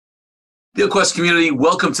DealQuest community,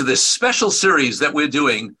 welcome to this special series that we're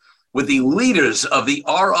doing with the leaders of the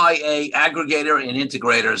RIA aggregator and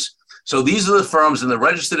integrators. So these are the firms in the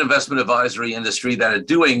registered investment advisory industry that are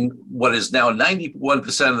doing what is now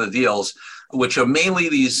 91% of the deals, which are mainly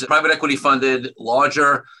these private equity funded,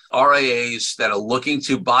 larger RIAs that are looking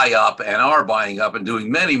to buy up and are buying up and doing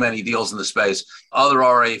many, many deals in the space. Other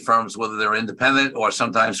RIA firms, whether they're independent or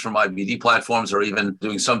sometimes from IBD platforms or even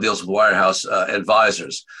doing some deals with wirehouse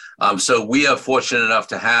advisors. So we are fortunate enough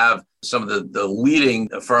to have some of the leading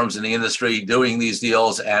firms in the industry doing these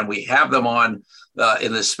deals, and we have them on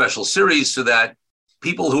in this special series so that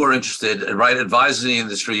people who are interested, right, advisors in the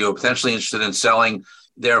industry who are potentially interested in selling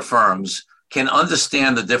their firms can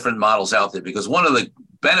understand the different models out there. Because one of the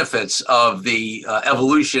benefits of the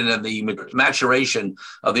evolution and the maturation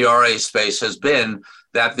of the RIA space has been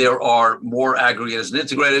that there are more aggregators and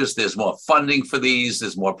integrators. There's more funding for these.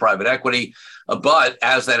 There's more private equity. But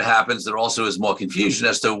as that happens, there also is more confusion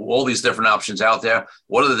as to all these different options out there.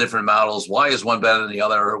 What are the different models? Why is one better than the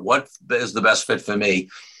other? What is the best fit for me?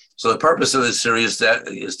 So the purpose of this series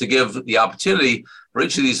is to give the opportunity for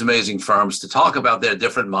each of these amazing firms to talk about their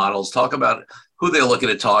different models, talk about who they're looking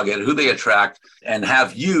to target, who they attract, and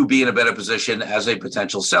have you be in a better position as a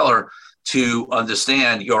potential seller to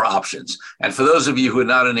understand your options. And for those of you who are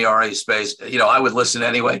not in the RIA space, I would listen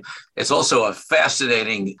anyway. It's also a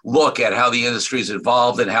fascinating look at how the industry's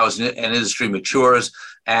evolved and how an industry matures,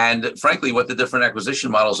 and frankly, what the different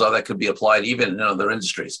acquisition models are that could be applied even in other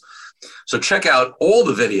industries. So check out all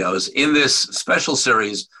the videos in this special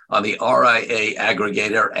series on the RIA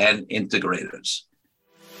aggregator and integrators.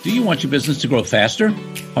 Do you want your business to grow faster?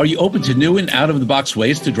 Are you open to new and out-of-the-box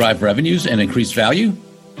ways to drive revenues and increase value?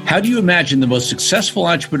 How do you imagine the most successful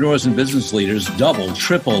entrepreneurs and business leaders double,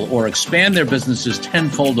 triple, or expand their businesses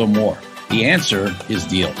tenfold or more? The answer is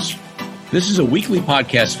Deals. This is a weekly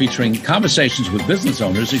podcast featuring conversations with business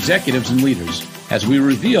owners, executives, and leaders as we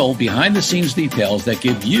reveal behind-the-scenes details that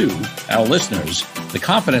give you, our listeners, the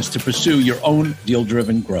confidence to pursue your own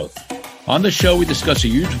deal-driven growth. On the show, we discuss a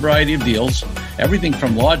huge variety of deals, everything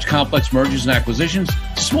from large, complex mergers and acquisitions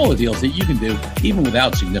to smaller deals that you can do even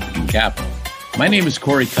without significant capital. My name is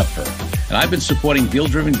Corey Kupfer, and I've been supporting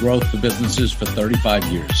deal-driven growth for businesses for 35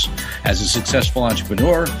 years as a successful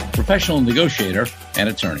entrepreneur, professional negotiator, and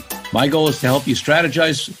attorney. My goal is to help you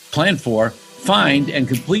strategize, plan for, find, and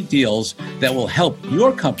complete deals that will help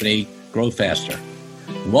your company grow faster.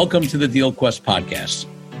 Welcome to the DealQuest podcast.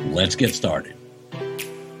 Let's get started.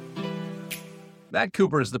 Matt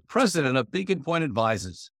Cooper is the president of Beacon Point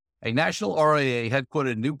Advisors, a national RIA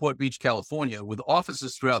headquartered in Newport Beach, California, with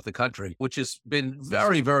offices throughout the country, which has been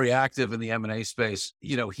very, very active in the M&A space,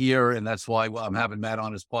 here. And that's why I'm having Matt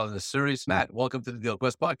on as part of this series. Matt, welcome to the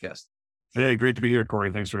DealQuest podcast. Hey, great to be here,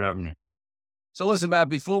 Corey. Thanks for having me. So listen, Matt,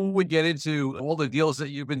 before we get into all the deals that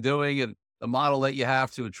you've been doing and the model that you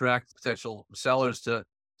have to attract potential sellers to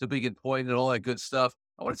Beacon Point and all that good stuff,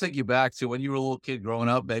 I want to take you back to when you were a little kid growing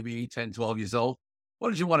up, maybe 10, 12 years old.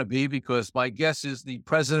 What did you want to be? Because my guess is the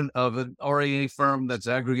president of an RIA firm that's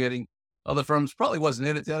aggregating other firms probably wasn't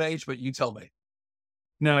in at that age, but you tell me.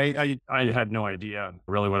 No, I had no idea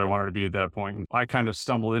really what I wanted to be at that point. I kind of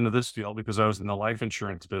stumbled into this field because I was in the life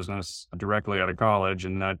insurance business directly out of college,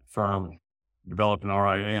 and that firm developed an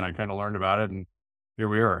RIA, and I kind of learned about it, and here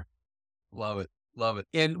we are. Love it. Love it.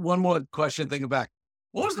 And one more question, thinking back.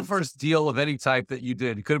 What was the first deal of any type that you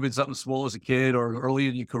did? It could have been something small as a kid or early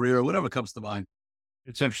in your career or whatever comes to mind.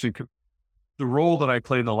 It's interesting. The role that I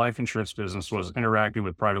played in the life insurance business was interacting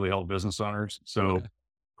with privately held business owners. So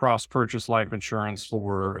cross-purchase life insurance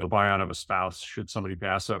for the buyout of a spouse should somebody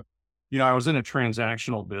pass up. I was in a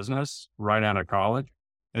transactional business right out of college.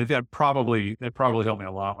 And that probably helped me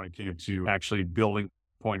a lot when it came to actually building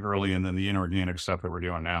Point early and then the inorganic stuff that we're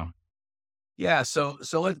doing now. Yeah. So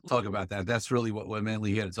let's talk about that. That's really what we're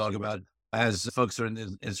mainly here to talk about. As folks are in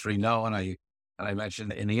the industry know, and I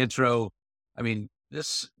mentioned in the intro,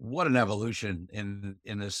 what an evolution in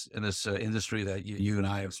this industry that you and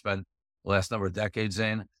I have spent the last number of decades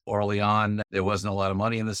in. Early on, there wasn't a lot of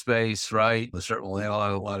money in the space, right? There's certainly a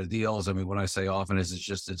lot of deals. When I say often,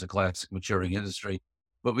 it's a classic maturing industry.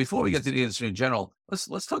 But before we get to the industry in general,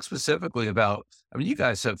 let's talk specifically about. You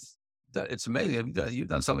guys have. It's amazing. You've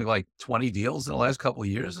done something like 20 deals in the last couple of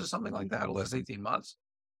years, or something like that, the last 18 months.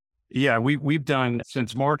 Yeah, we've done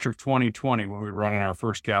since March of 2020 when we were running our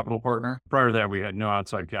first capital partner. Prior to that, we had no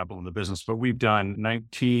outside capital in the business, but we've done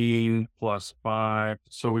 19 plus 5.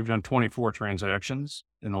 So we've done 24 transactions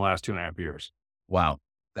in the last 2.5 years. Wow.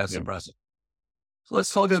 That's impressive. So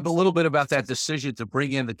let's talk a little bit about that decision to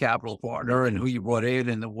bring in the capital partner and who you brought in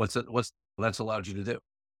and what's that's allowed you to do.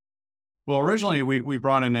 Well, originally we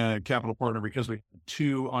brought in a capital partner because we had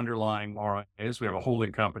two underlying RIAs. We have a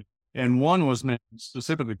holding company, and one was meant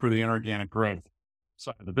specifically for the inorganic growth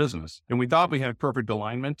side of the business. And we thought we had perfect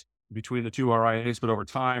alignment between the two RIAs, but over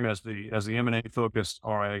time, as the M&A focused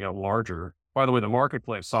RIA got larger, by the way, the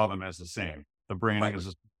marketplace saw them as the same. The branding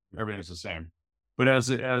is everything is the same. But as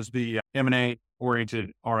the M&A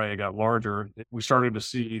oriented RIA got larger, we started to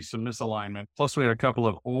see some misalignment. Plus, we had a couple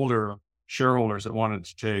of older shareholders that wanted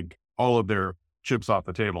to take all of their chips off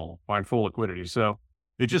the table, find full liquidity. So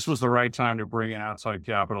it just was the right time to bring in outside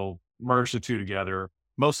capital, merge the two together.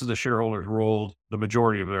 Most of the shareholders rolled the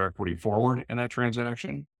majority of their equity forward in that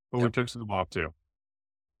transaction, but we took some off too.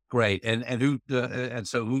 Great. And who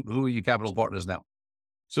are your capital partners now?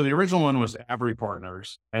 So the original one was Avery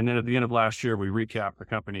Partners. And then at the end of last year, we recapped the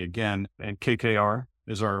company again, and KKR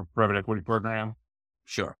is our private equity program.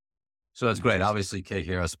 Sure. So that's great. Obviously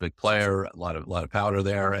KKR is a big player, a lot of powder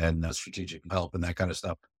there, and strategic help and that kind of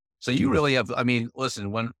stuff. So you really have, I mean,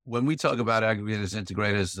 listen, when we talk about aggregators,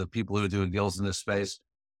 integrators, the people who are doing deals in this space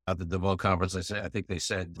at the DeVoe conference, I think they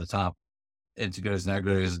said the top integrators and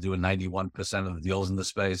aggregators are doing 91% of the deals in the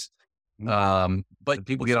space. But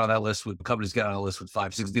people get on that list companies get on a list with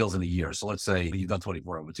 5-6 deals in a year. So let's say you've done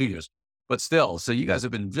 24 over 2 years, but still, so you guys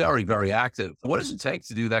have been very, very active. What does it take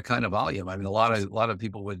to do that kind of volume? I mean, a lot of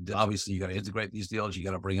people would, obviously you got to integrate these deals. You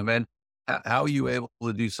got to bring them in. How are you able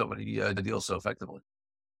to do so many deals so effectively?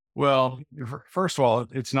 Well, first of all,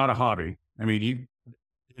 it's not a hobby. I mean,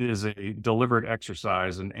 it is a deliberate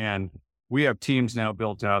exercise, and we have teams now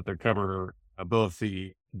built out that cover both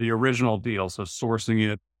the original deal, so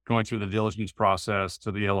sourcing it, going through the diligence process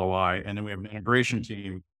to the LOI, and then we have an integration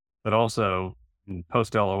team that also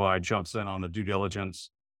post LOI jumps in on the due diligence.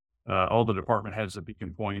 All the department heads at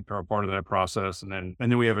Beacon Point are a part of that process, and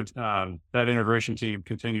then we have that integration team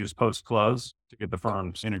continues post close to get the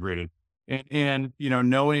firms integrated. And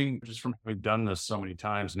knowing, just from having done this so many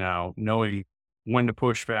times now, knowing when to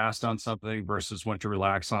push fast on something versus when to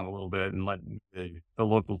relax on a little bit and let the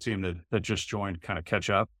local team that just joined kind of catch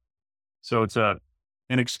up. So it's an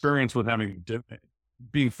experience with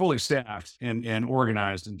being fully staffed and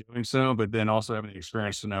organized in doing so, but then also having the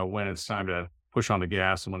experience to know when it's time to push on the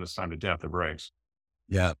gas and when it's time to tap the brakes.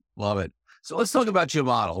 Yeah, love it. So let's talk about your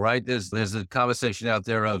model, right? There's a conversation out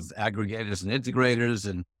there of aggregators and integrators,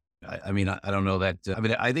 and I mean, I don't know that.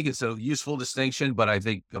 I think it's a useful distinction, but I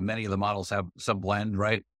think many of the models have some blend,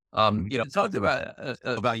 right? Talk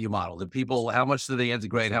about your model. The people, how much do they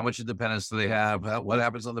integrate? How much independence do they have? What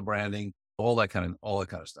happens on the branding? All that kind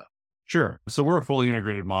of stuff. Sure. So we're a fully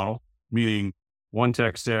integrated model, meaning one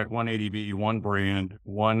tech stack, one ADV, one brand,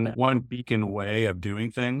 one Beacon way of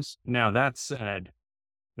doing things. Now that said,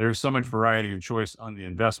 there's so much variety of choice on the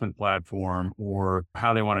investment platform or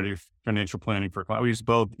how they want to do financial planning for clients. We use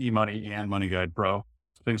both eMoney and MoneyGuide Pro,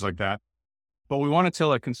 things like that. But we want to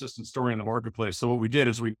tell a consistent story in the marketplace. So what we did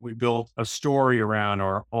is we built a story around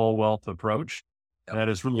our all wealth approach. That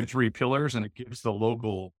is really 3 pillars, and it gives the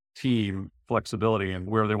local team flexibility and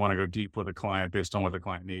where they want to go deep with a client based on what the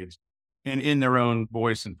client needs and in their own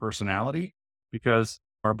voice and personality, because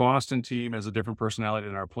our Boston team has a different personality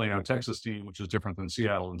than our Plano, Texas team, which is different than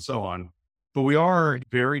Seattle and so on. But we are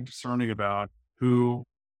very discerning about who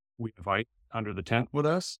we invite under the tent with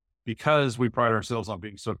us, because we pride ourselves on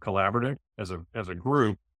being so collaborative as a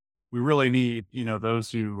group. We really need,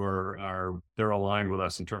 those who they're aligned with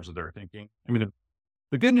us in terms of their thinking. I mean,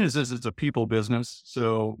 the good news is it's a people business.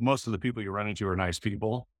 So most of the people you run into are nice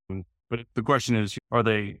people. But the question is, are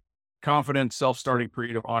they confident, self-starting,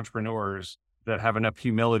 creative entrepreneurs that have enough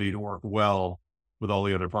humility to work well with all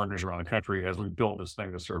the other partners around the country as we build this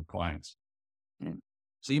thing to serve clients?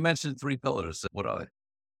 So you mentioned 3 pillars. What are they?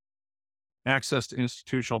 Access to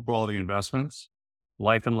institutional quality investments,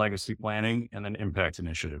 life and legacy planning, and then impact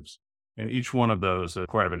initiatives. And each one of those has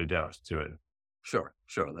quite a bit of depth to it. Sure.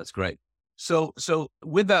 That's great. So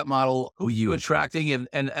with that model, who are you attracting?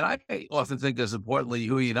 And I often think as importantly,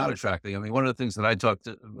 who are you not attracting? I mean, one of the things that I talked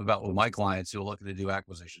about with my clients who are looking to do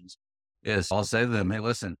acquisitions is I'll say to them, hey,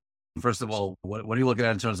 listen, first of all, what are you looking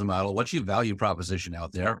at in terms of model? What's your value proposition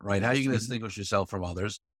out there, right? How are you going to distinguish yourself from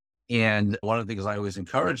others? And one of the things I always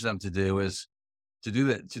encourage them to do is to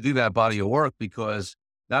do that body of work, because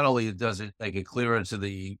not only does it make it clearer to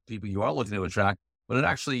the people you are looking to attract, but it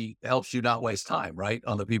actually helps you not waste time, right,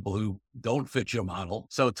 on the people who don't fit your model.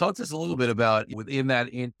 So talk to us a little bit about within that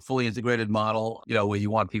fully integrated model, where you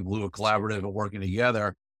want people who are collaborative and working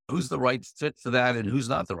together, who's the right fit for that and who's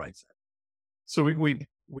not the right fit? So we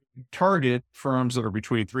target firms that are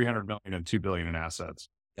between 300 million and 2 billion in assets.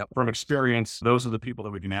 Yep. From experience, those are the people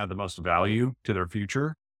that we can add the most value to their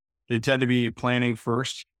future. They tend to be planning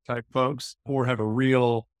first type folks, or have a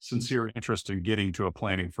real sincere interest in getting to a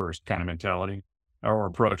planning first kind of mentality or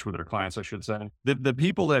approach with their clients, I should say. The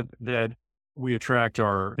people that we attract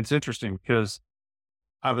it's interesting because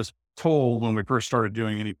I was told when we first started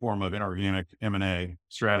doing any form of inorganic M&A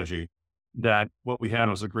strategy that what we had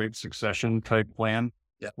was a great succession type plan.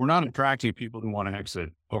 Yeah. We're not attracting people who want to exit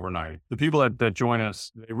overnight. The people that join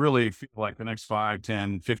us, they really feel like the next 5,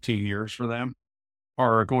 10, 15 years for them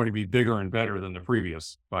are going to be bigger and better than the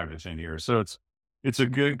previous 5 to 10 years. So it's a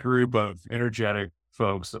good group of energetic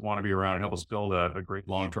folks that want to be around and help us build a great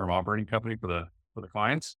long-term operating company for the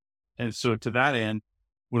clients. And so to that end,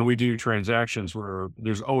 when we do transactions where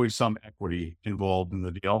there's always some equity involved in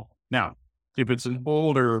the deal. Now, if it's an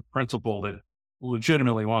older principal that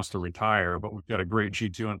legitimately wants to retire, but we've got a great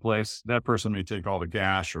G2 in place, that person may take all the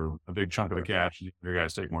cash or a big chunk of the cash. You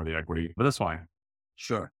guys take more of the equity, but that's fine.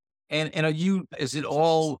 Sure. And is it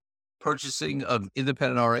all purchasing of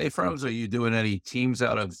independent RIA firms? Are you doing any teams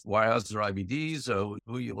out of wirehouses or IBDs? Or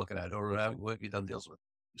who are you looking at, or what have you done deals with?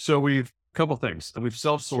 So couple things. We've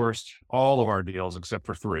self-sourced all of our deals except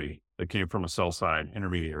for 3 that came from a sell side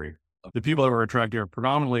intermediary. The people that were attracted are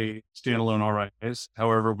predominantly standalone RIAs.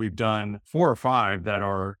 However, we've done 4 or 5 that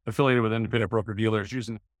are affiliated with independent broker dealers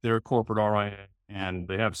using their corporate RIA, and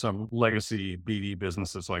they have some legacy BD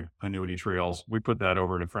businesses like annuity trails. We put that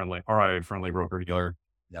over to RIA friendly broker dealer.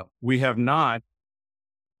 Yep. We have not,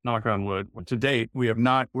 knock on wood, to date,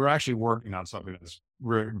 we're actually working on something that's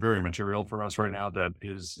very, very material for us right now that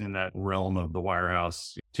is in that realm of the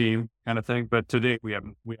wirehouse team kind of thing. But to date, we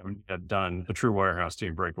haven't yet done a true wirehouse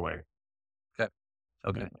team breakaway.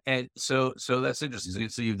 Okay. And so that's interesting.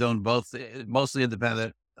 So you've done both, mostly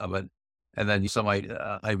independent, but, and then some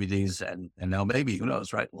IBDs and now maybe, who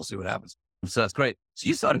knows, right? We'll see what happens. So that's great. So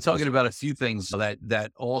you started talking about a few things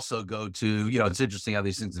that also go to, it's interesting how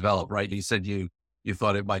these things develop, right? You said you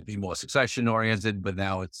thought it might be more succession oriented, but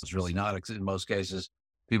now it's really not in most cases.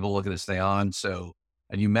 People looking to stay on. So,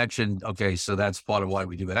 and you mentioned, okay, so that's part of why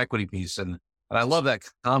we do an equity piece. And I love that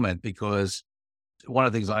comment because one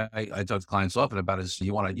of the things I talk to clients often about is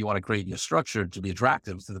you want to create your structure to be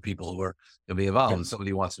attractive to the people who are going to be involved. And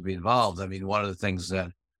somebody who wants to be involved. I mean, one of the things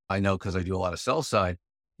that I know, because I do a lot of sell side,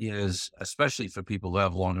 is especially for people who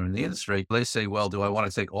have longer in the industry, they say, well, do I want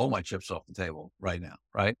to take all my chips off the table right now?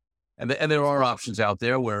 Right. And there are options out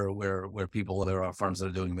there where there are firms that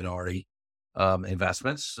are doing minority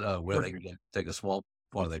investments where they can take a small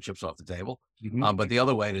part of their chips off the table. Mm-hmm. But the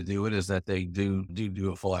other way to do it is that they do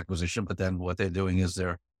a full acquisition, but then what they're doing is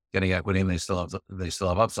they're getting equity and they still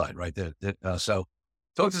have upside, right? So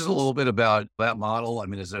talk to us a little bit about that model. I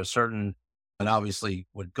mean, is there a certain, and obviously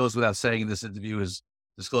what goes without saying in this interview is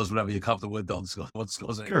disclose whatever you're comfortable with, don't disclose what's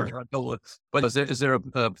disclosing. Sure. But is there a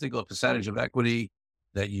particular percentage of equity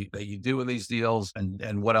that you do in these deals,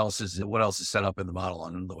 and what else is set up in the model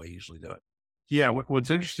on the way you usually do it? Yeah. What's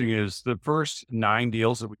interesting is the first 9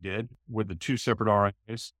 deals that we did with the 2 separate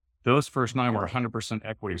RIAs, those first 9 were 100%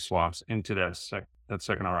 equity swaps into that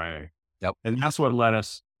second RIA. Yep. And that's what led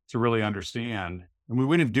us to really understand. And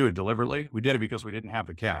we didn't do it deliberately. We did it because we didn't have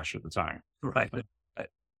the cash at the time. Right.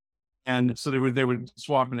 And so they would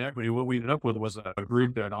swap into equity. What we ended up with was a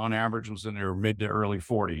group that on average was in their mid to early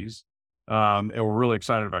 40s. And we're really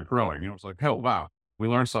excited about growing. It was like, oh, wow, we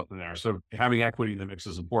learned something there. So having equity in the mix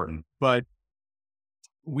is important, but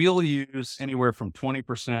we'll use anywhere from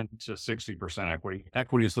 20% to 60% equity.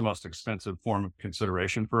 Equity is the most expensive form of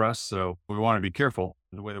consideration for us. So we want to be careful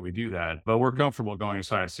in the way that we do that, but we're comfortable going as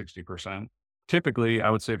high as 60%. Typically,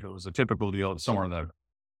 I would say if it was a typical deal, it's somewhere in the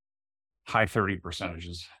high 30%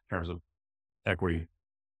 in terms of equity.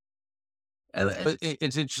 But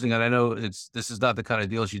it's interesting, and I know this is not the kind of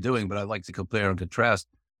deals you're doing, but I like to compare and contrast.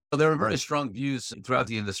 So there are very strong views throughout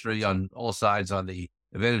the industry on all sides on the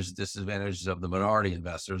advantages and disadvantages of the minority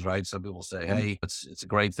investors, right? Some people say, hey, it's a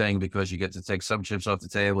great thing because you get to take some chips off the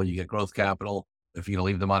table, you get growth capital if you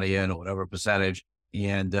leave the money in or whatever percentage,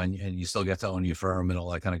 and you still get to own your firm and all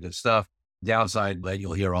that kind of good stuff. Downside that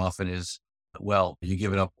you'll hear often is, well, you're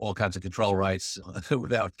giving up all kinds of control rights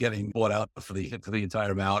without getting bought out for the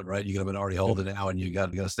entire amount, right? You got a minority holder now, and you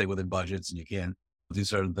got to stay within budgets, and you can't do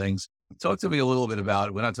certain things. Talk to me a little bit about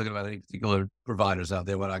it. We're not talking about any particular providers out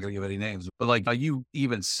there. We're not going to give any names, but like, are you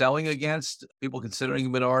even selling against people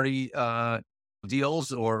considering minority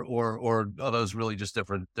deals, or are those really just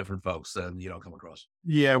different folks that you don't come across?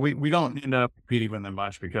 Yeah, we don't end up competing with them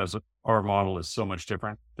much because our model is so much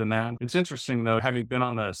different than that. It's interesting though, having been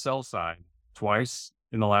on the sell side twice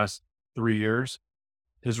in the last 3 years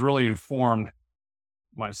has really informed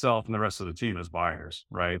myself and the rest of the team as buyers,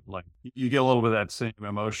 right? Like you get a little bit of that same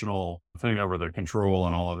emotional thing over the control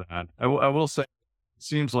and all of that. I will say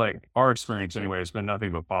seems like our experience anyway has been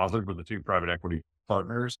nothing but positive with the two private equity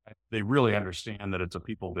partners. They really understand that it's a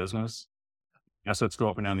people business. Assets go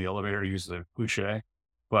up and down the elevator, to use the cliche,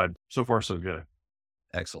 but so far so good.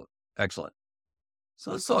 Excellent. Excellent.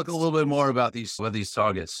 So let's talk a little bit more about these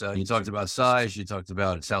targets. You talked about size. You talked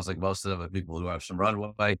about, it sounds like most of them are people who have some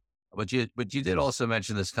runway, but you did also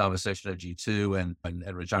mention this conversation of G2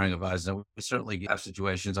 and retiring advisors. And we certainly have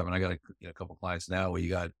situations. I mean, I got a couple clients now where you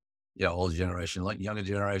got, older generation, like younger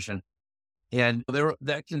generation. And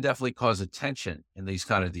that can definitely cause a tension in these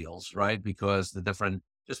kind of deals, right? Because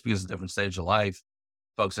just because of different stage of life,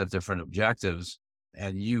 folks have different objectives.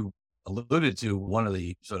 And you alluded to one of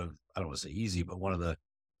the sort of, I don't want to say easy, but one of the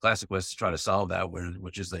classic ways to try to solve that,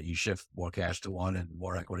 which is that you shift more cash to one and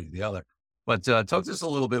more equity to the other. But talk to us a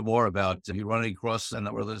little bit more about, you running across a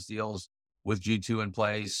number of those deals with G2 in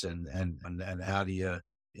place, and how do you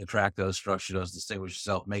attract those, structure those, distinguish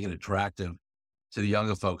yourself, make it attractive to the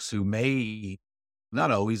younger folks who may, not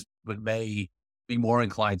always, but may be more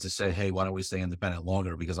inclined to say, hey, why don't we stay independent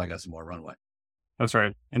longer because I got some more runway. That's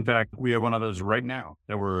right. In fact, we have one of those right now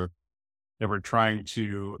that we're trying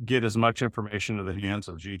to get as much information to the hands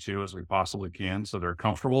of G2 as we possibly can, so they're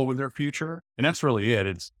comfortable with their future. And that's really it.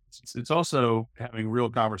 It's also having real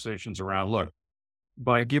conversations around, look,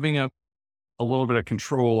 by giving up a little bit of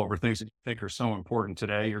control over things that you think are so important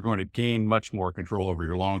today, you're going to gain much more control over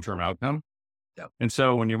your long-term outcome. Yep. And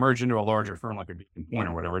so when you merge into a larger firm like a Beacon Point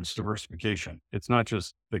or whatever, it's diversification. It's not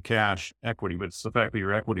just the cash equity, but it's the fact that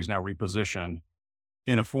your equity is now repositioned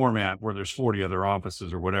in a format where there's 40 other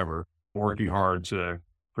offices or whatever working hard to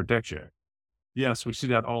protect you. Yes, we see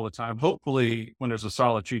that all the time. Hopefully, when there's a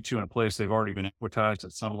solid G2 in place, they've already been equitized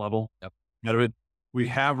at some level. Yep. Out of it, we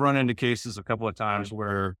have run into cases a couple of times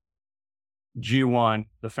where G1,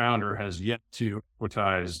 the founder, has yet to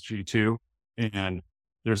equitize G2, and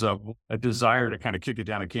there's a desire to kind of kick the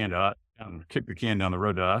can down the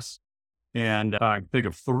road to us. And I think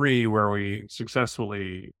of 3 where we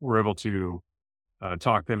successfully were able to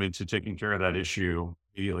talk them into taking care of that issue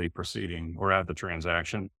immediately proceeding or at the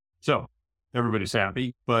transaction. So everybody's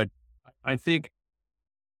happy. But I think,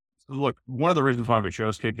 look, one of the reasons why we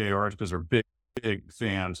chose KKR is because they're big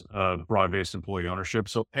fans of broad-based employee ownership.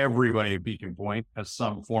 So everybody at Beacon Point has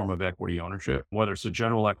some form of equity ownership, whether it's a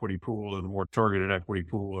general equity pool or the more targeted equity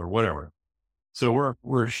pool or whatever. So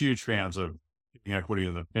we're huge fans of getting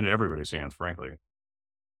equity in everybody's hands, frankly.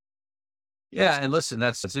 Yeah. And listen,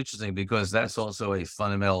 that's interesting because that's also a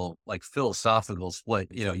fundamental, like, philosophical split.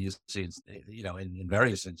 You see, in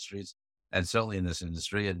various industries, and certainly in this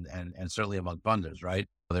industry, and certainly among funders, right?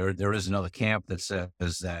 There is another camp that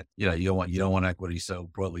says that, you don't want equity so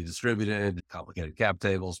broadly distributed, complicated cap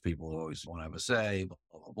tables. People always want to have a say, blah,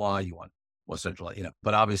 blah, blah, blah. You want more central,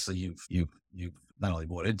 but obviously you've not only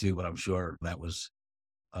bought into, but I'm sure that was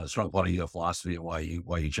a strong part of your philosophy and why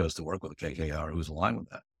you chose to work with a KKR who's aligned with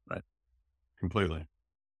that, right? Completely.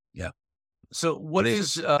 Yeah. So what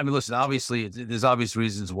is, listen, obviously there's obvious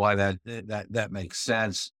reasons why that makes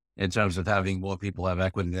sense in terms of having more people have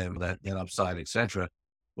equity, that upside, et cetera.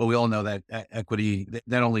 Well, we all know that equity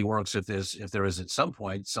that only works if there is at some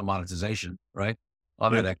point some monetization, right?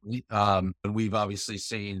 On that equity. And we've obviously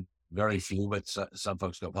seen very few, but some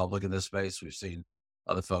folks go public in this space. We've seen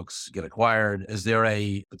other folks get acquired. Is there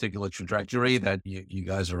a particular trajectory that you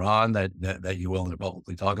guys are on that you're willing to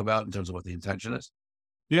publicly talk about in terms of what the intention is?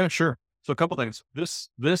 Yeah, sure. So a couple of things.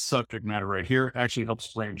 This subject matter right here actually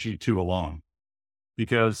helps bring G2 along,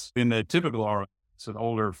 because in the typical RIA, it's an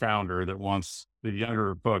older founder that wants the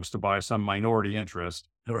younger folks to buy some minority interest.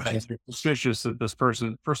 Right. They're suspicious that this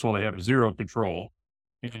person, first of all, they have zero control,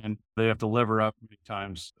 and they have to lever up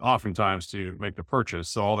oftentimes to make the purchase.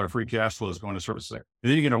 So all their free cash flow is going to service there.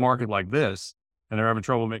 And then you get a market like this, and they're having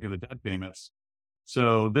trouble making the debt payments.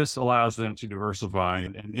 So this allows them to diversify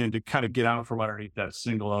and to kind of get out from underneath that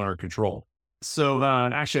single owner control. So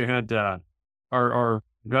actually I had our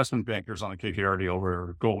investment bankers on the KKR deal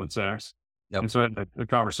were Goldman Sachs. Yep. And so I had a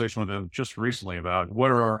conversation with them just recently about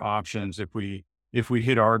what are our options if we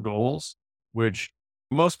hit our goals, which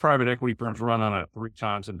most private equity firms run on a 3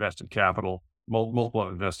 times invested capital, multiple of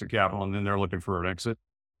invested capital, and then they're looking for an exit.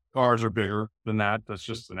 Ours are bigger than that. That's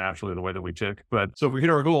just naturally the way that we tick. But so if we hit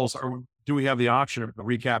our goals, do we have the option of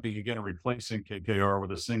recapping again and replacing KKR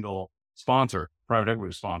with a single sponsor, private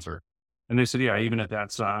equity sponsor? And they said, yeah, even at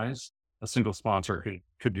that size, a single sponsor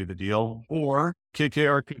could do the deal, or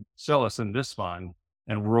KKR could sell us in this fund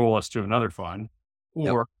and roll us to another fund,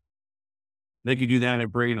 or they could do that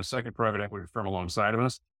and bring in a second private equity firm alongside of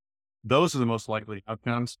us. Those are the most likely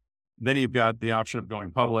outcomes. Then you've got the option of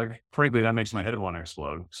going public. Frankly, that makes my head want to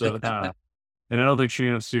explode. So, and I don't think she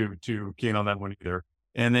wants to gain on that one either.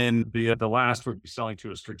 And then the last would be selling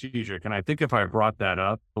to a strategic. And I think if I brought that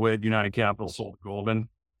up the way United Capital sold to Goldman,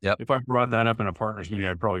 if I brought that up in a partners meeting,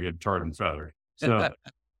 I'd probably get tarred and feathered. So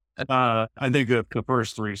I think the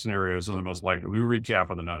first three scenarios are the most likely. We recap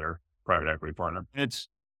with another private equity partner. It's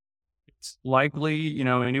likely,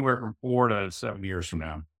 anywhere from 4 to 7 years from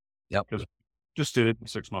now. Because just did it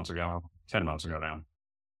 6 months ago, 10 months ago now.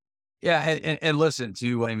 Yeah. And listen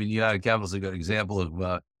to, United Capital is a good example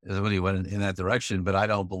of somebody went in that direction, but I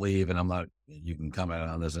don't believe, and I'm not, you can comment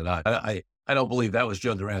on this or not. I don't believe that was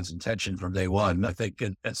Joe Duran's intention from day one. I think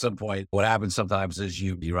at some point, what happens sometimes is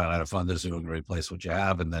you run out of funders who are going to replace what you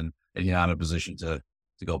have, and you're not in a position to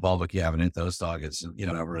go public. You haven't hit those targets, and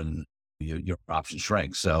whatever, and your options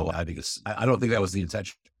shrink. So I think I don't think that was the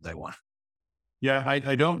intention from day one. Yeah,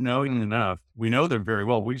 I don't know enough. We know them very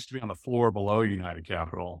well. We used to be on the floor below United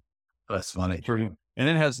Capital. That's funny. And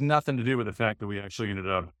it has nothing to do with the fact that we actually ended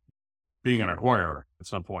up being an acquirer at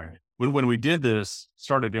some point. When we did this,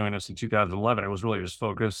 started doing this in 2011, it was really just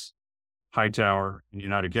Focus, Hightower, and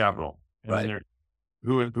United Capital. And right.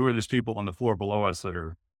 Who are these people on the floor below us that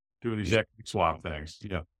are doing these equity swap things?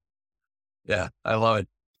 Yeah, I love it.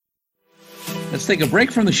 Let's take a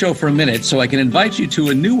break from the show for a minute so I can invite you to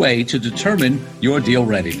a new way to determine your deal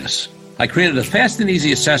readiness. I created a fast and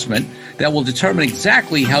easy assessment that will determine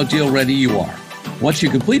exactly how deal ready you are. Once you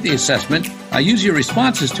complete the assessment, I use your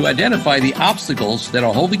responses to identify the obstacles that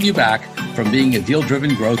are holding you back from being a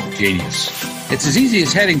deal-driven growth genius. It's as easy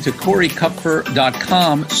as heading to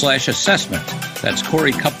CoreyKupfer.com/assessment. That's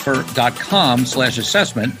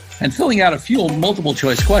CoreyKupfer.com/assessment and filling out a few multiple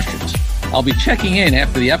choice questions. I'll be checking in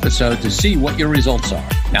after the episode to see what your results are.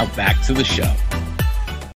 Now back to the show.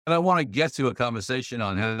 And I want to get to a conversation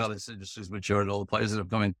on how this industry's matured, all the players that have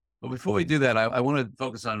come in. But before we do that, I want to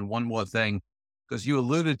focus on one more thing, because you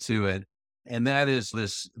alluded to it, and that is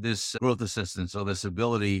this growth assistance, or this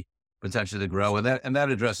ability potentially to grow, and that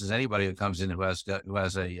addresses anybody who comes in who has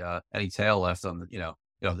any tail left on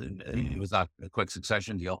it was not a quick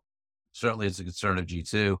succession deal. Certainly, it's a concern of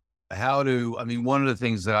G2. One of the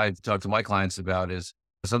things that I've talked to my clients about is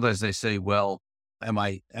sometimes they say, well, am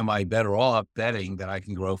I better off betting that I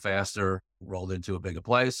can grow faster, rolled into a bigger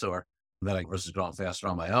place, or that I versus growing faster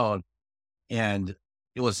on my own? And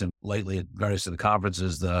you listen, lately at various of the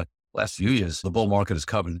conferences, the last few years, the bull market has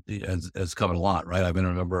covered a lot, right? I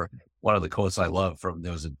remember one of the quotes I love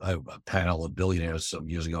there was a panel of billionaires some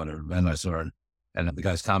years ago in an event I saw, and the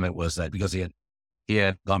guy's comment was that because he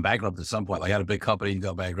had gone bankrupt at some point, like had a big company and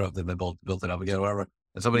got bankrupt, and then built it up again, whatever.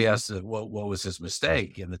 And somebody asked, what was his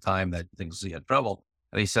mistake in the time that he had trouble?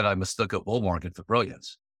 And he said, I mistook a bull market for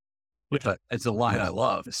brilliance. But it's a line I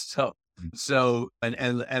love. So,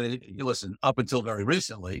 you listen, up until very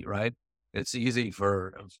recently, right? It's easy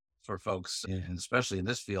for folks, and especially in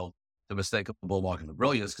this field, to mistake a bull market for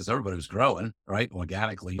brilliance because everybody was growing, right?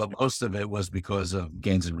 Organically. But most of it was because of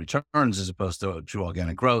gains in returns as opposed to true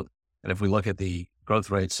organic growth. And if we look at the growth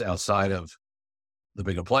rates outside of the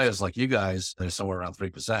bigger players like you guys, they're somewhere around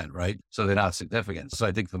 3%, right? So they're not significant. So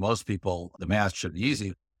I think for most people, the math should be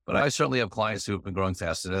easy. But I certainly have clients who have been growing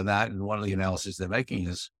faster than that. And one of the analyses they're making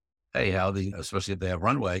is, hey, especially if they have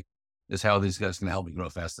runway, is how these guys can help me grow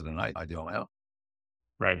faster than I do on my own.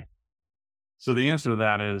 Right. So the answer to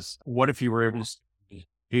that is, what if you were able to spend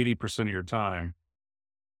 80% of your time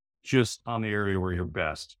just on the area where you're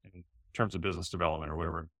best in terms of business development or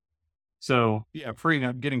whatever? So yeah, freeing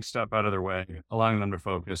up, getting stuff out of their way, allowing them to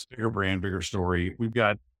focus, bigger brand, bigger story. We've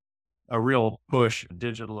got a real push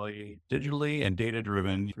digitally and data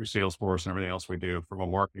driven through Salesforce and everything else we do from a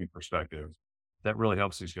marketing perspective that really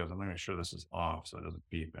helps these guys. I'm going to make sure this is off so it doesn't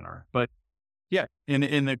beep in our, but yeah.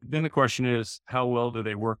 Then the question is, how well do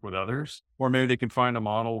they work with others? Or maybe they can find a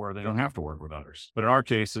model where they don't have to work with others. But in our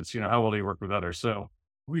case, it's, how well do you work with others? So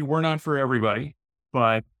we're not for everybody.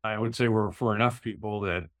 But I would say we're for enough people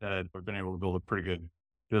that have been able to build a pretty good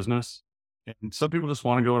business. And some people just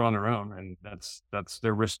want to go it on their own, and that's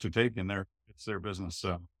their risk to take, and it's their business.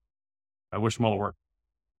 So I wish them all the work.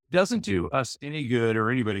 It doesn't do us any good or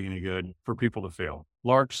anybody any good for people to fail.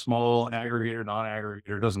 Large, small, aggregator,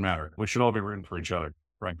 non-aggregator, doesn't matter. We should all be rooting for each other,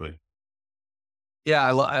 frankly. Yeah,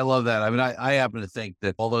 I love that. I happen to think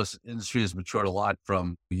that although this industry has matured a lot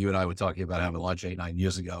from you and I were talking about having lunch 8-9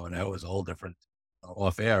 years ago, and that was a whole different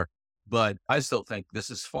off air, but I still think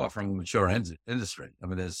this is far from a mature industry.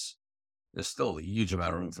 There's still a huge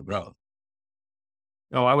amount of room for growth.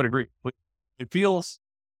 No, I would agree. But it feels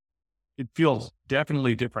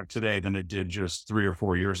definitely different today than it did just 3 or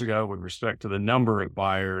 4 years ago with respect to the number of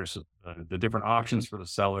buyers, the different options for the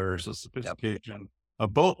sellers, the sophistication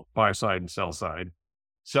of both buy side and sell side.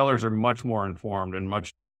 Sellers are much more informed and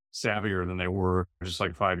much savvier than they were just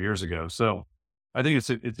like 5 years ago. So I think it's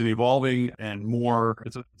an evolving and more,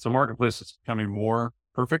 it's a marketplace that's becoming more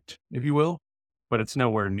perfect, if you will, but it's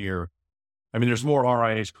nowhere near. I mean, there's more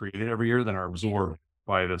RIAs created every year than are absorbed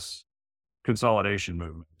by this consolidation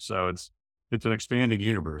movement. So it's an expanding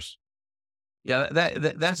universe. Yeah,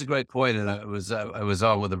 that's a great point. And I was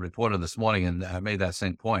on with a reporter this morning, and I made that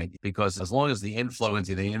same point, because as long as the inflow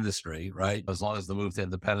into the industry, right, as long as the move to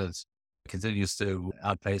independence continues to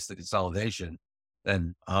outpace the consolidation,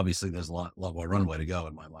 then obviously there's a lot more runway to go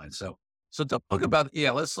in my mind. So talk about,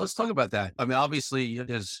 let's talk about that. I mean, obviously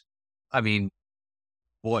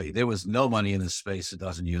boy, there was no money in this space a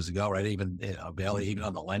dozen years ago, right? Even, barely even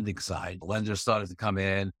on the lending side, the lenders started to come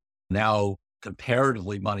in. Now,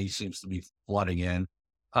 comparatively, money seems to be flooding in.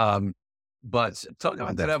 But talk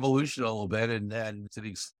about that evolution a little bit, and to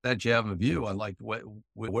the extent you have a view on like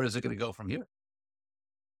where is it going to go from here?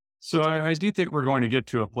 So I do think we're going to get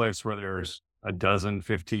to a place where there's a dozen,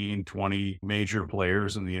 15, 20 major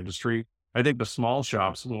players in the industry. I think the small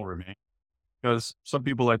shops will remain, because some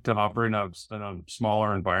people like to operate in a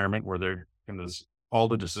smaller environment where they're in this, all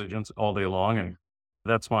the decisions all day long, and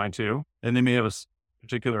that's fine too. And they may have a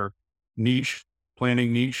particular niche,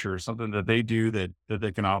 planning niche, or something that they do that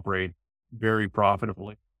they can operate very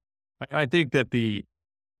profitably. I think that the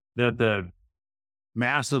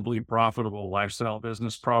massively profitable lifestyle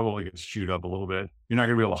business probably gets chewed up a little bit. You're not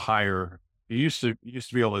going to be able to hire. You used to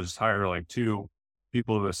be able to just hire like 2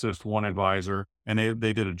 people to assist one advisor, and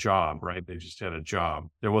they did a job, right? They just had a job.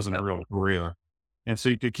 There wasn't a real career. And so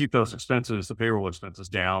you could keep those expenses, the payroll expenses,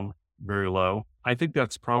 down very low. I think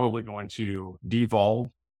that's probably going to devolve,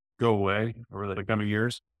 go away over the coming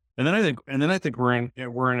years. And then I think we're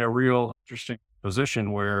in a real interesting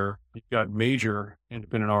position where you've got major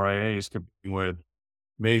independent RIAs competing with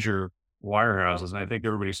major wirehouses. And I think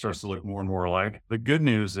everybody starts to look more and more alike. The good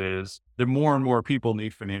news is that more and more people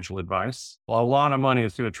need financial advice. Well, a lot of money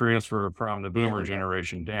is going to transfer from the boomer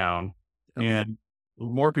generation down, and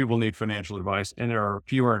more people need financial advice, and there are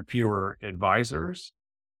fewer and fewer advisors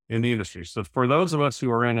in the industry. So for those of us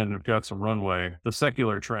who are in and have got some runway, the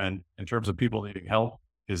secular trend in terms of people needing help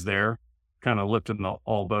is there, kind of lifting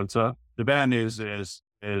all boats up. The bad news is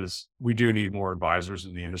we do need more advisors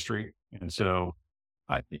in the industry. And so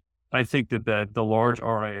I think that the large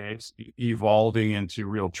RIAs evolving into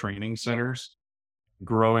real training centers,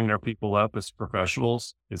 growing their people up as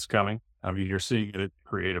professionals, is coming. I mean, you're seeing it at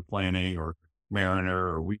Creative Planning or Mariner,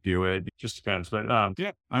 or We Do It. It just depends. But I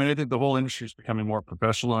mean, I think the whole industry is becoming more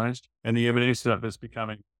professionalized, and the M&A stuff is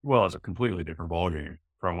becoming, it's a completely different ballgame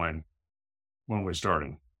from when we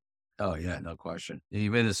started. Oh yeah, no question. You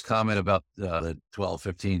made this comment about the 12,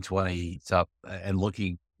 15, 20 top and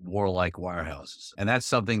looking more like wirehouses. And that's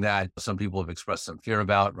something that some people have expressed some fear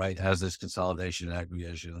about, right? As this consolidation and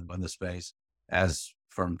aggregation in the space, as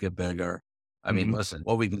firms get bigger. I mean, listen,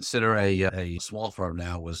 what we consider a small firm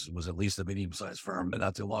now was at least a medium-sized firm, but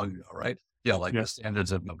not too long ago, right? Yeah, the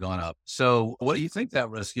standards have gone up. So what do you think that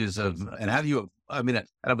risk is of, and how do you, I mean, and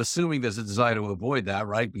I'm assuming there's a desire to avoid that,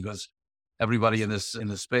 right? Because everybody in this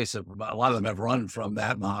space, a lot of them have run from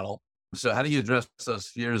that model. So how do you address those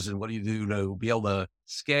fears, and what do you do to be able to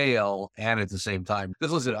scale and at the same time?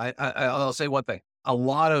 Because listen, I'll say one thing.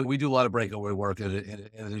 We do a lot of breakaway work in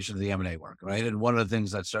addition to the M&A work, right? And one of the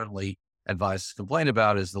things that certainly advisors complain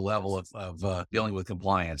about is the level of dealing with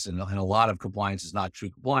compliance. And a lot of compliance is not true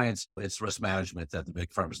compliance. It's risk management that the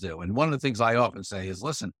big firms do. And one of the things I often say is,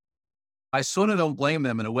 listen, I sort of don't blame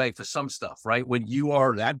them in a way for some stuff, right? When you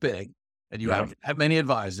are that big, and you have many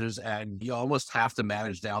advisors, and you almost have to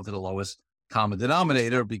manage down to the lowest common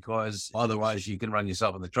denominator, because otherwise you can run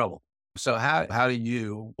yourself into trouble. So how do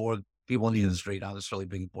you, or people in the industry, not necessarily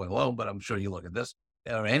Big Point alone, but I'm sure you look at this,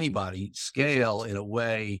 or anybody, scale in a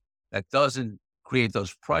way that doesn't create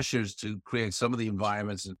those pressures to create some of the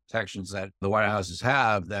environments and protections that the wirehouses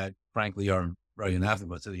have that frankly are very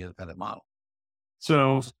anathema to the independent model?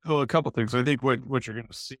 So a couple of things. I think what you're going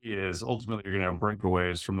to see is ultimately you're going to have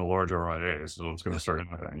breakaways from the large RIAs. So it's going to start,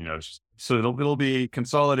 so it'll be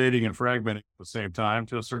consolidating and fragmenting at the same time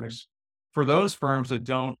to a certain extent. For those firms that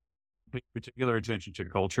don't pay particular attention to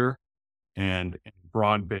culture and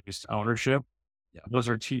broad-based ownership, those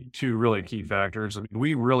are two really key factors. I mean,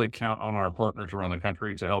 we really count on our partners around the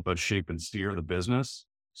country to help us shape and steer the business.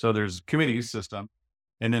 So there's a committee system.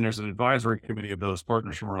 And then there's an advisory committee of those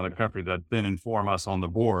partners from around the country that then inform us on the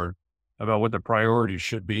board about what the priorities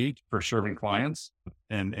should be for serving clients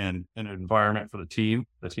and an environment for the team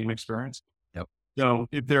experience. Yep. So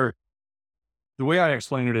the way I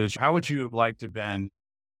explain it is, how would you have liked to have been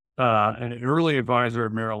an early advisor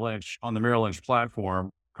of Merrill Lynch on the Merrill Lynch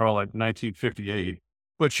platform, call it 1958,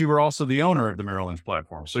 but you were also the owner of the Merrill Lynch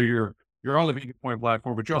platform. So you're on the Beacon Point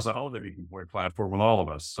platform, but you also own the Beacon Point platform with all of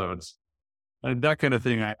us. So it's that kind of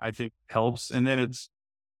thing I think helps. And then it's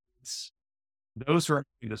those are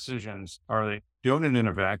decisions. Are they doing it in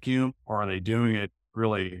a vacuum, or are they doing it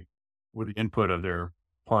really with the input of their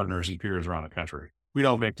partners and peers around the country? We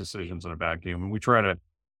don't make decisions in a vacuum, and we try to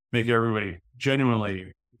make everybody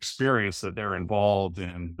genuinely experience that they're involved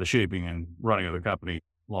in the shaping and running of the company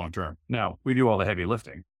long term. Now, we do all the heavy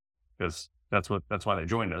lifting because that's why they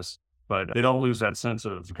joined us, but they don't lose that sense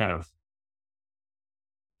of kind of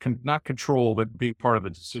not control, but being part of the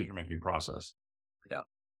decision-making process. Yeah.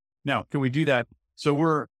 Now, can we do that? So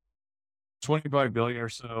we're 25 billion or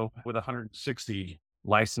so with 160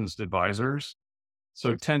 licensed advisors.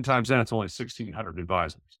 So 10 times that, it's only 1,600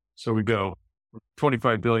 advisors. So we go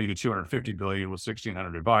 25 billion to 250 billion with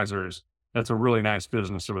 1,600 advisors. That's a really nice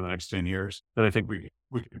business over the next 10 years that I think we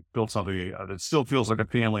can build something that still feels like a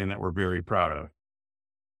family and that we're very proud of.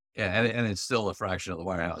 Yeah. And it's still a fraction of the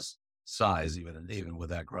wirehouse size, even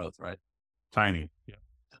with that growth, right? Tiny. Yeah.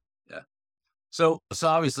 Yeah. So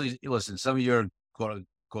obviously, listen, some of your quote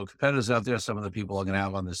unquote competitors out there, some of the people are going to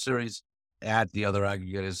have on this series at the other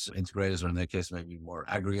aggregators, integrators, or in their case, maybe more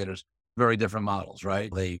aggregators, very different models, right?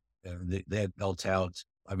 They built out,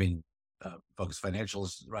 Focus Financial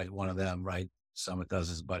is right, one of them, right? Summit does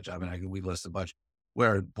this bunch. We list a bunch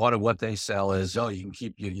where part of what they sell is, you can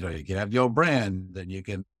keep, you can have your brand, and you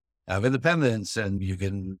can have independence, and you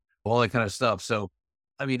can all that kind of stuff. So,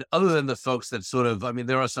 other than the folks that sort of,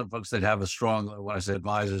 there are some folks that have a strong, when I say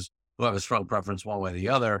advisors, who have a strong preference one way or the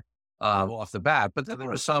other off the bat, but then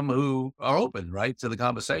there are some who are open, right, to the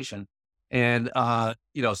conversation. And,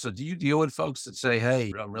 so do you deal with folks that say,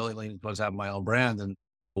 hey, I'm really leaning towards having my own brand? And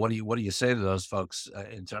what do you say to those folks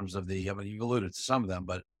in terms of you alluded to some of them,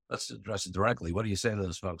 but let's address it directly. What do you say to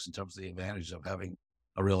those folks in terms of the advantage of having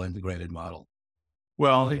a real integrated model?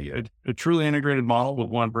 Well, a truly integrated model with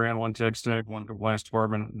one brand, one tech stack, one compliance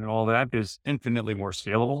department, and all that is infinitely more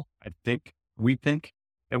scalable. We think,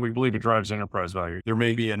 and we believe it drives enterprise value. There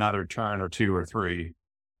may be another turn or two or three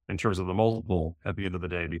in terms of the multiple at the end of the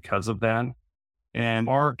day because of that. And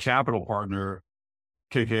our capital partner,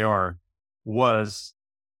 KKR, was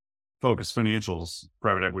Focus Financial's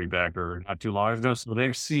private equity backer not too long ago. So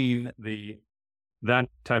they've seen that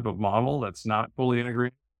type of model that's not fully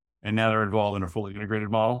integrated, and now they're involved in a fully integrated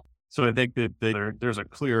model. So I think that there's a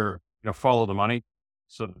clear, follow the money.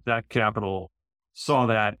 So that capital saw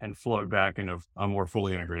that and flowed back into a more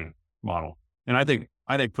fully integrated model. And I think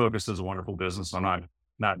Focus is a wonderful business. I'm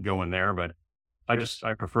not going there, but I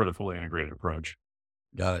prefer the fully integrated approach.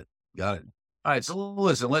 Got it. All right. So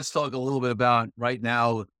listen, let's talk a little bit about right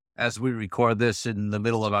now, as we record this in the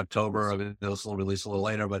middle of October. This will release a little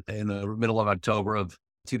later, but in the middle of October of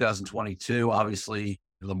 2022, obviously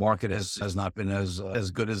the market has not been as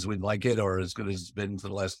good as we'd like it, or as good as it's been for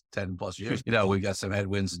the last 10 plus years. We've got some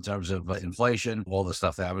headwinds in terms of inflation, all the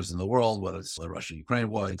stuff that happens in the world, whether it's the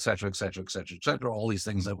Russia-Ukraine war, et cetera, et cetera, et cetera, et cetera, all these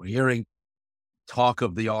things that we're hearing. Talk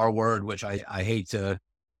of the R word, which I hate to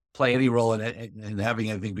play any role in it, and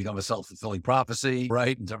having anything become a self-fulfilling prophecy,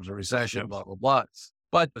 right? In terms of recession, blah, blah, blah.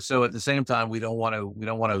 But so at the same time, we don't want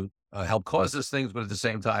to help cause these things, but at the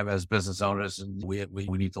same time, as business owners, and we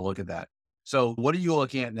need to look at that. So what are you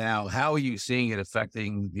looking at now? How are you seeing it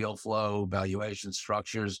affecting deal flow, valuation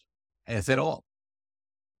structures, if at all?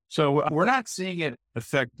 So we're not seeing it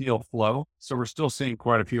affect deal flow. So we're still seeing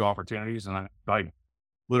quite a few opportunities. And I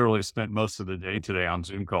literally spent most of the day today on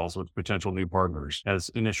Zoom calls with potential new partners as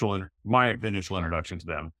my initial introduction to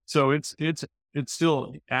them. So it's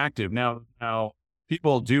still active. Now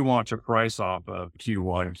people do want to price off of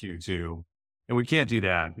Q1, Q2, and we can't do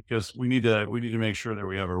that because we need to make sure that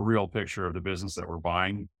we have a real picture of the business that we're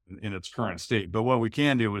buying in its current state. But what we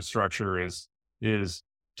can do with structure is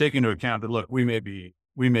take into account that, look, we may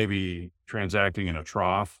be transacting in a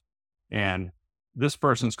trough, and this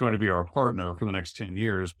person's going to be our partner for the next 10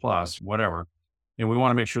 years plus whatever. And we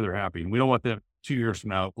want to make sure they're happy. And we don't want them 2 years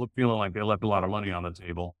from now feeling like they left a lot of money on the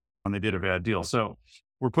table when they did a bad deal. So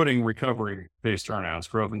we're putting recovery-based earnouts,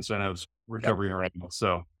 growth incentives, recovery earnouts.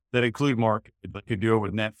 So that include market, but could do it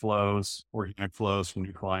with net flows, organic flows from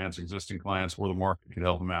new clients, existing clients, where the market could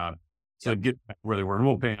help them out. So get where they were. And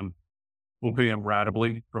we'll pay them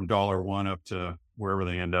ratably from $1 up to wherever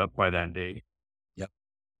they end up by that date.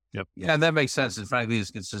 Yep. Yeah, and that makes sense. And frankly,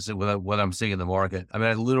 it's consistent with what I'm seeing in the market.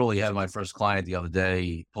 I literally had my first client the other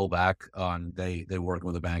day pull back on, they working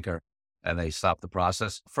with a banker, and they stopped the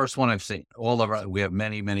process. First one I've seen. We have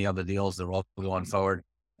many other deals that are all going forward.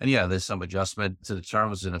 And yeah, there's some adjustment to the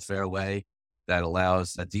terms in a fair way. that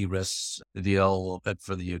allows, that de-risks the deal a little bit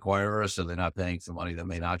for the acquirer. So they're not paying for money that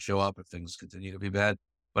may not show up if things continue to be bad.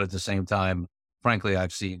 But at the same time, frankly,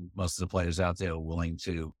 I've seen most of the players out there willing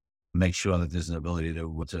to make sure that there's an ability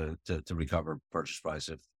to recover purchase price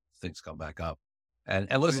if things come back up. And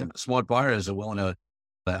listen, smart buyers are willing to,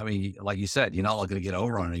 I mean, like you said, you're not looking to get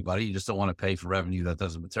over on anybody. You just don't want to pay for revenue that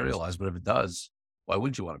doesn't materialize. But if it does, why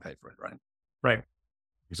wouldn't you want to pay for it, right? Right.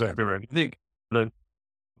 Exactly right. I think that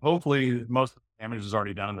hopefully most of the damage is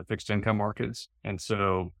already done in the fixed income markets. And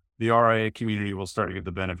so the RIA community will start to get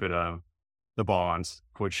the benefit of the bonds,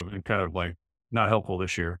 which have been kind of like not helpful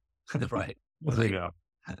this year. Right. Yeah.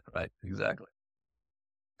 Right. Exactly.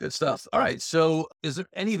 Good stuff. All right. So is there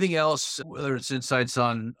anything else, whether it's insights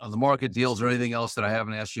on the market deals or anything else that I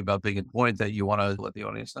haven't asked you about Beacon Point that you want to let the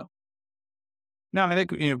audience know? No, I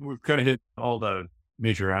think we've kind of hit all the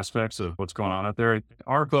major aspects of what's going on out there.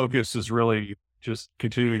 Our focus is really just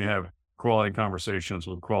continuing to have quality conversations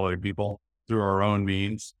with quality people through our own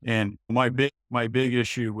means. And my big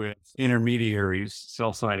issue with intermediaries,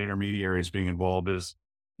 sell side intermediaries being involved is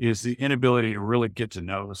the inability to really get to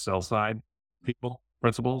know the sell side people,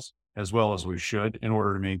 principals, as well as we should, in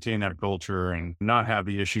order to maintain that culture and not have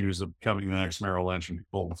the issues of becoming the next Merrill Lynch and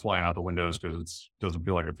people flying out the windows because it doesn't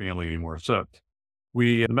feel like a family anymore. So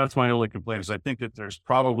that's my only complaint is I think that there's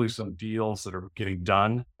probably some deals that are getting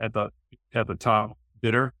done at the top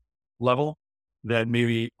bidder level that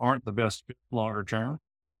maybe aren't the best fit longer term.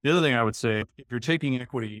 The other thing I would say, if you're taking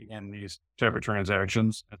equity in these type of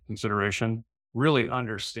transactions as consideration, really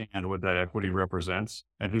understand what that equity represents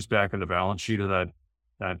and who's backing the balance sheet of that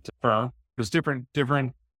firm. Because different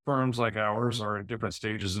firms like ours are at different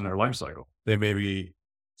stages in their life cycle. They may be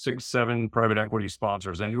 6, 7 private equity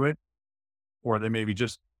sponsors into it, or they may be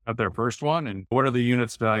just at their first one. And what are the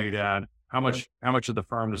units valued at? How much of the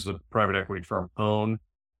firm does the private equity firm own?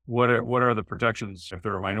 What are the protections? If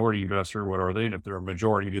they're a minority investor, what are they? And if they're a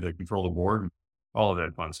majority, do they control the board? All of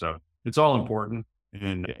that fun stuff. It's all important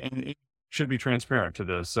and it should be transparent to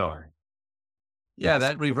the seller. Yeah,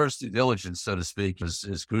 that reverse due diligence, so to speak,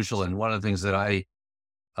 is crucial. And one of the things that I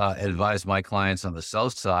advise my clients on the sell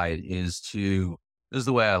side is this is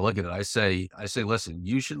the way I look at it. I say, listen,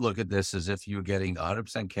 you should look at this as if you're getting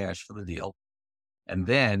 100% cash for the deal. And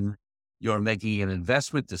then you're making an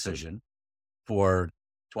investment decision for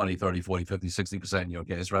 20, 30, 40, 50, 60% in your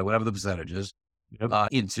case, right? Whatever the percentage is,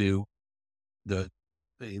 into the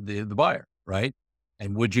buyer, right?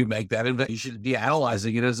 And would you make that investment? You should be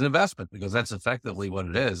analyzing it as an investment because that's effectively what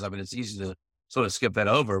it is. I mean, it's easy to sort of skip that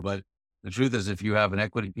over, but the truth is if you have an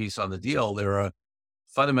equity piece on the deal, there are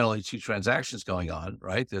fundamentally 2 transactions going on,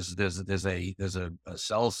 right? There's a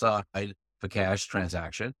sell side for cash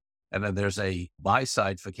transaction, and then there's a buy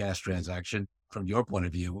side for cash transaction. From your point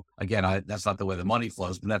of view, again, that's not the way the money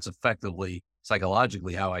flows, but that's effectively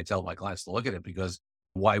psychologically how I tell my clients to look at it. Because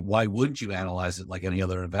why wouldn't you analyze it like any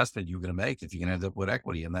other investment you're going to make if you can end up with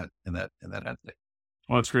equity in that entity?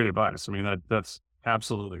 Well, that's great advice. I mean, that's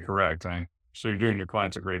absolutely correct. So you're doing your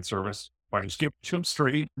clients a great service by just giving them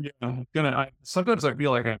straight. Sometimes I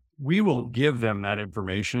feel like we will give them that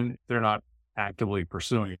information if they're not actively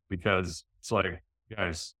pursuing it, because it's like,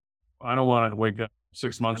 guys, I don't want to wake up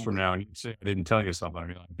 6 months from now and you say I didn't tell you something. I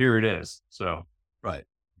mean, here it is. So right.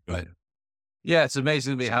 Yeah, it's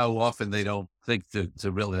amazing to me how often they don't think to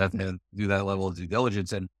really have to do that level of due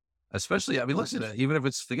diligence. And especially, I mean, listen, even if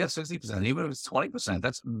it's, forget 60%, even if it's 20%,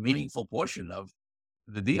 that's a meaningful portion of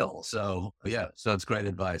the deal. So yeah, so it's great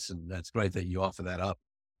advice, and that's great that you offer that up.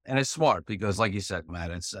 And it's smart because, like you said,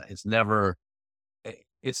 Matt, it's never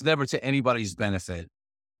to anybody's benefit.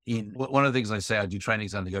 One of the things I say, I do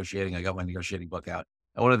trainings on negotiating. I got my negotiating book out.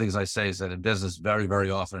 And one of the things I say is that in business, very, very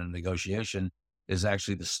often in negotiation is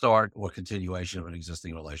actually the start or continuation of an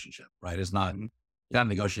existing relationship, right? It's not, you're not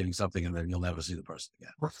negotiating something and then you'll never see the person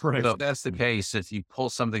again. Right. So if that's the case, if you pull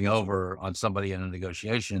something over on somebody in a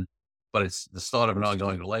negotiation, but it's the start of an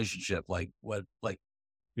ongoing relationship, how is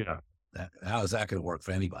that going to work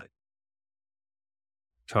for anybody?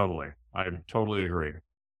 Totally. I totally agree.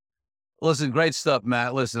 Listen, great stuff,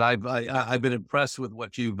 Matt. Listen, I've been impressed with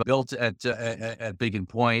what you've built at Beacon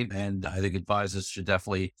Point, and I think advisors should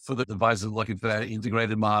definitely, for the advisors looking for that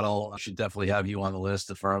integrated model, should definitely have you on the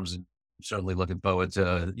list of firms. And I'm certainly looking forward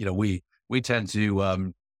to, we tend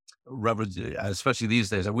to especially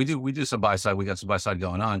these days. We do some buy side. We got some buy side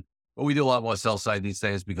going on, but we do a lot more sell side these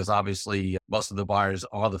days because obviously most of the buyers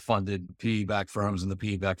are the funded PE-backed firms, and the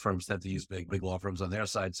PE-backed firms tend to use big law firms on their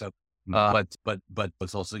side. So. But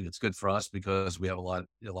it's good for us because we have a lot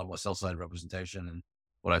more sell side representation. And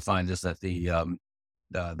what I find is that the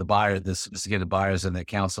sophisticated buyers and their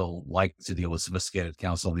counsel like to deal with sophisticated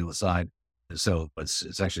counsel on the other side. So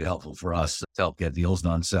it's actually helpful for us to help get deals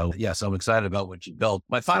done. So yes, I'm excited about what you built.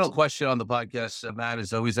 My final question on the podcast, Matt,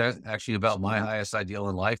 is always actually about my highest ideal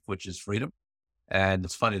in life, which is freedom. And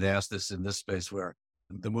it's funny to ask this in this space where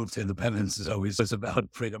the move to independence is always about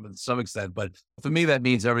freedom to some extent. But for me, that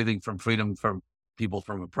means everything from freedom from people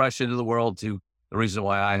from oppression in the world to the reason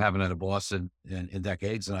why I haven't had a boss in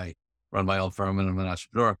decades and I run my own firm and I'm an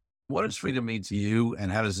entrepreneur. What does freedom mean to you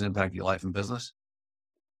and how does it impact your life and business?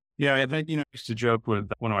 Yeah, I think, I used to joke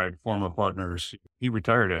with one of my former partners. He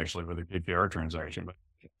retired actually with a KKR transaction, but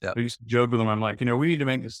I used to joke with him. I'm like, we need to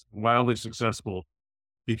make this wildly successful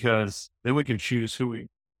because then we can choose who we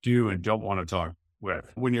do and don't want to talk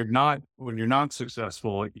with. When you're not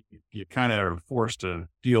successful, you kind of are forced to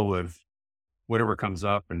deal with whatever comes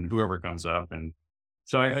up and whoever comes up. And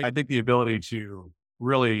so I think the ability to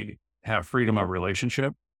really have freedom of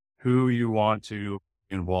relationship, who you want to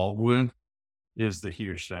involve with, is the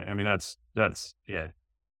huge thing. I mean, that's it.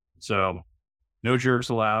 So no jerks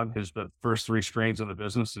allowed is the first three strains of the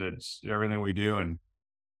business. It's everything we do. And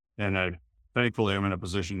thankfully I'm in a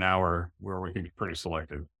position now where we can be pretty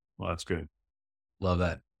selective. Well, that's good. Love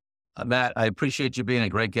that. Matt, I appreciate you being a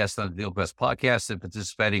great guest on the DealQuest podcast and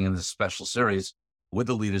participating in this special series with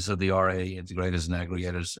the leaders of the RIA integrators and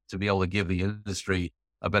aggregators to be able to give the industry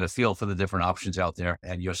a better feel for the different options out there.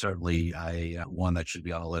 And you're certainly one that should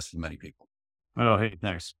be on the list for many people. Oh, hey,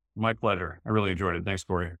 thanks. My pleasure. I really enjoyed it. Thanks,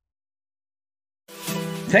 Corey.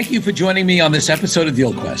 Thank you for joining me on this episode of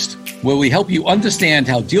DealQuest, where we help you understand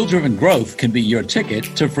how deal-driven growth can be your ticket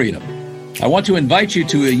to freedom. I want to invite you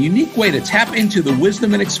to a unique way to tap into the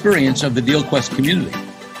wisdom and experience of the DealQuest community.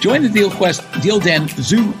 Join the DealQuest Deal Den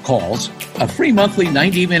Zoom calls, a free monthly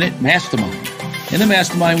 90-minute mastermind. In the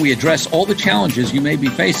mastermind, we address all the challenges you may be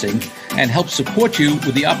facing and help support you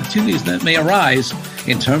with the opportunities that may arise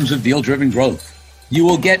in terms of deal-driven growth. You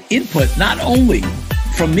will get input not only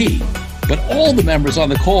from me, but all the members on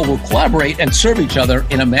the call will collaborate and serve each other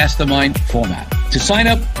in a mastermind format. To sign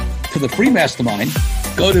up for the free mastermind,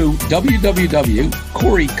 go to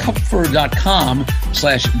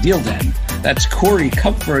www.corykupfer.com/dealden. That's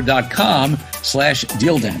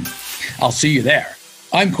corykupfer.com/dealden. I'll see you there.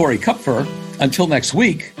 I'm Corey Kupfer. Until next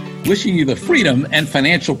week, wishing you the freedom and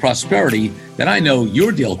financial prosperity that I know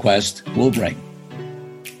your DealQuest will bring.